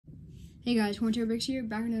Hey guys, HornTailBricks here,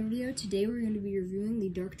 back in another video. Today we're going to be reviewing the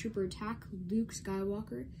Dark Trooper Attack Luke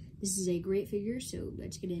Skywalker. This is a great figure, so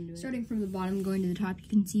let's get into it. Starting from the bottom, going to the top, you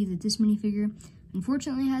can see that this minifigure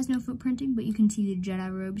unfortunately has no footprinting, but you can see the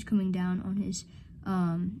Jedi robes coming down on his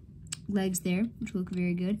legs there, which look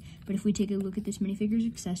very good. But if we take a look at this minifigure's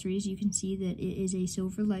accessories, you can see that it is a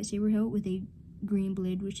silver lightsaber hilt with a green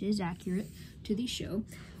blade, which is accurate to the show.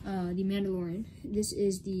 The Mandalorian. This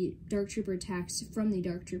is the Dark Trooper Attacks from the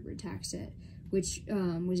Dark Trooper Attack set, which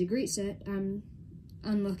was a great set. I'm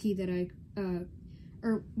unlucky that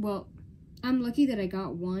I'm lucky that I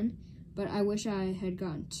got one, but I wish I had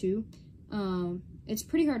gotten two. It's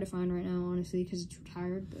pretty hard to find right now, honestly, because it's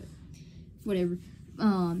retired, but whatever.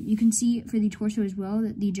 You can see for the torso as well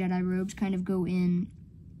that the Jedi robes kind of go in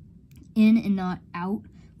and not out,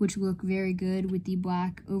 which look very good with the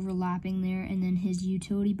black overlapping there, and then his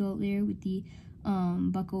utility belt there with the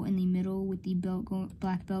buckle in the middle with the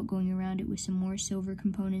black belt going around it with some more silver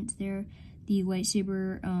components there. The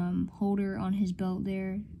lightsaber holder on his belt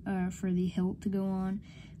there for the hilt to go on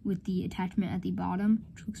with the attachment at the bottom,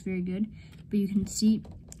 which looks very good. But you can see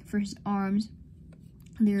for his arms,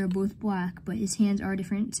 they are both black, but his hands are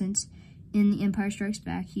different since in The Empire Strikes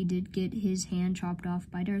Back, he did get his hand chopped off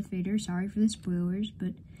by Darth Vader. Sorry for the spoilers,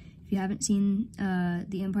 but if you haven't seen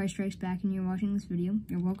The Empire Strikes Back and you're watching this video,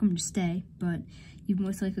 you're welcome to stay, but you've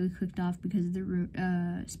most likely clicked off because of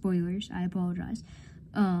the spoilers. I apologize.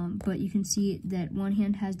 But you can see that one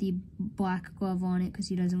hand has the black glove on it because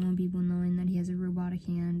he doesn't want people knowing that he has a robotic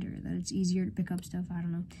hand or that it's easier to pick up stuff. I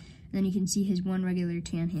don't know. And then you can see his one regular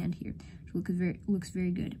tan hand here, which looks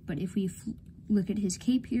very good. But if we look at his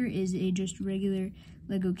cape here, is a just regular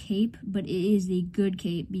Lego cape, but it is a good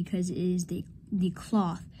cape because it is the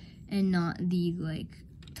cloth and not the like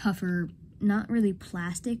tougher, not really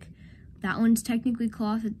plastic. That one's technically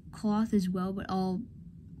cloth as well, but I'll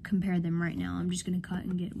compare them right now. I'm just gonna cut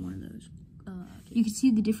and get one of those. You can see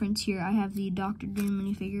the difference here. I have the Dr. Doom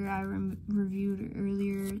minifigure I reviewed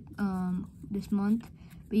earlier this month,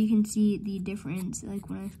 but you can see the difference. Like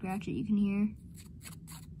when I scratch it, you can hear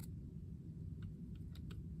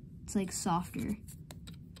it's like softer.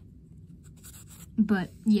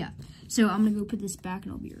 But yeah, so I'm gonna go put this back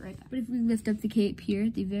and I'll be right back. But if we lift up the cape here,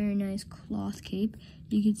 the very nice cloth cape,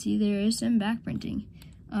 you can see there is some back printing.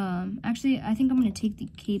 Actually, I think I'm gonna take the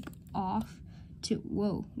cape off to,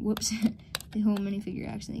 whoa, whoops. The whole minifigure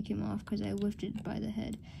accidentally came off because I lifted by the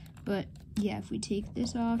head. But yeah, if we take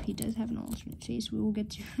this off, he does have an alternate face we will get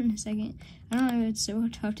to in a second. I don't know, it's so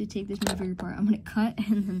tough to take this minifigure apart. I'm gonna cut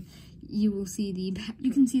and then you will see the back.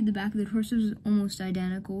 You can see the back of the torso is almost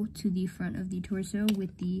identical to the front of the torso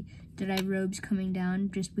with the Jedi robes coming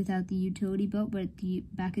down just without the utility belt, but the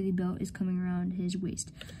back of the belt is coming around his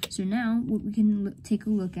waist. So now what we can take a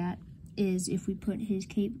look at is if we put his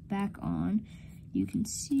cape back on, you can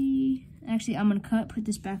see, actually I'm gonna put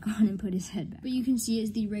this back on and put his head back. But you can see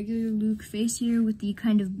it's the regular Luke face here with the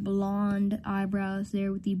kind of blonde eyebrows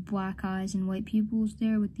there with the black eyes and white pupils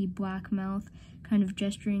there with the black mouth kind of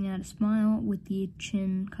gesturing at a smile with the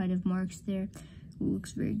chin kind of marks there. It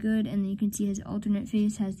looks very good. And then you can see his alternate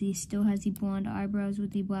face still has the blonde eyebrows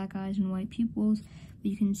with the black eyes and white pupils.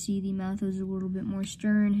 But you can see the mouth is a little bit more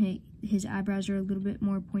stern. His eyebrows are a little bit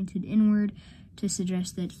more pointed inward to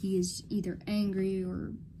suggest that he is either angry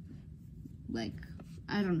or, like,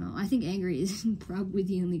 I don't know. I think angry is probably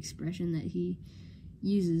the only expression that he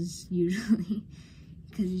uses usually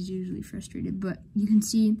because he's usually frustrated. But you can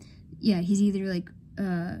see, yeah, he's either like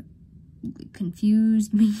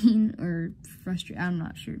confused, mean, or frustrated. I'm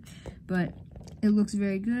not sure, but it looks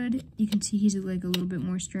very good. You can see he's like a little bit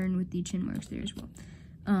more stern with the chin marks there as well.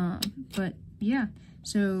 But yeah,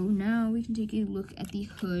 so now we can take a look at the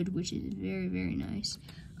hood, which is very, very nice.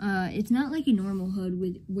 It's not like a normal hood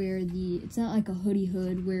it's not like a hoodie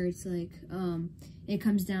hood where it's like, it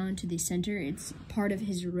comes down to the center. It's part of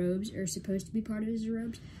his robes, or supposed to be part of his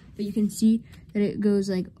robes. But you can see that it goes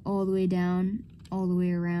like all the way down, all the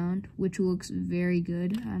way around, which looks very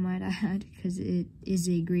good, I might add, because it is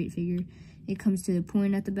a great figure. It comes to the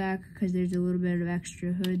point at the back because there's a little bit of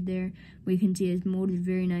extra hood there, where you can see it's molded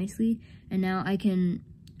very nicely. And now I'm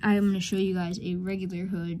going to show you guys a regular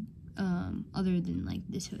hood, other than like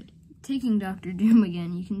this hood. Taking Dr. Doom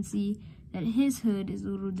again, you can see that his hood is a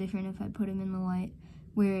little different if I put him in the light,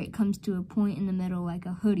 where it comes to a point in the middle like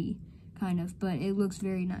a hoodie, kind of, but it looks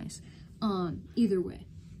very nice. Either way.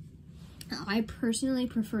 I personally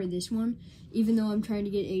prefer this one, even though I'm trying to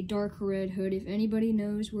get a dark red hood. If anybody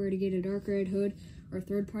knows where to get a dark red hood or a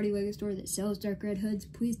third-party Lego store that sells dark red hoods,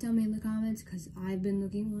 please tell me in the comments, because I've been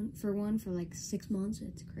looking for one for like 6 months.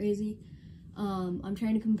 It's crazy. I'm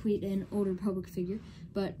trying to complete an Old Republic figure.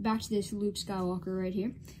 But back to this Luke Skywalker right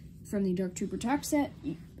here from the Dark Trooper Talk set.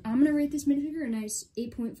 I'm going to rate this minifigure a nice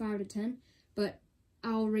 8.5 out of 10, but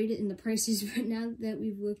I'll rate it in the prices right now that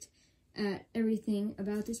we've looked at everything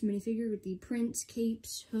about this minifigure with the prints,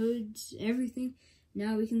 capes, hoods, everything.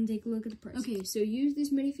 Now we can take a look at the price. Okay, so used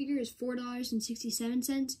this minifigure is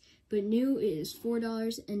 $4.67, but new is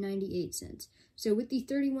 $4.98. So with the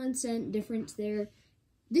 31-cent difference there,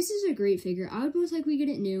 this is a great figure. I would most likely get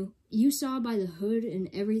it new. You saw by the hood and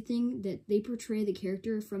everything that they portray the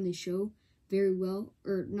character from the show very well,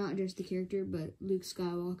 or not just the character, but Luke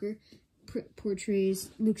Skywalker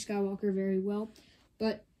portrays Luke Skywalker very well.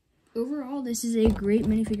 But overall, this is a great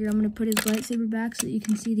minifigure. I'm going to put his lightsaber back so that you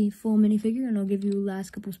can see the full minifigure, and I'll give you the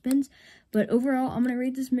last couple spins. But overall, I'm going to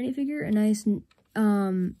rate this minifigure a nice,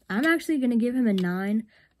 I'm actually going to give him a 9,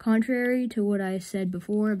 contrary to what I said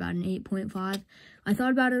before about an 8.5. I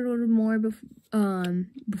thought about it a little more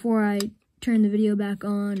before I turned the video back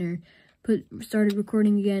on or started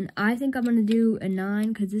recording again. I think I'm going to do a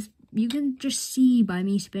 9 because this, you can just see by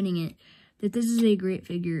me spinning it that this is a great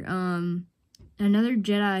figure. Another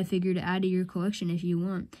Jedi figure to add to your collection if you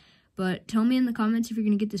want. But tell me in the comments if you're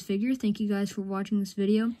going to get this figure. Thank you guys for watching this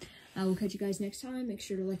video. I will catch you guys next time. Make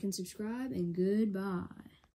sure to like and subscribe, and goodbye.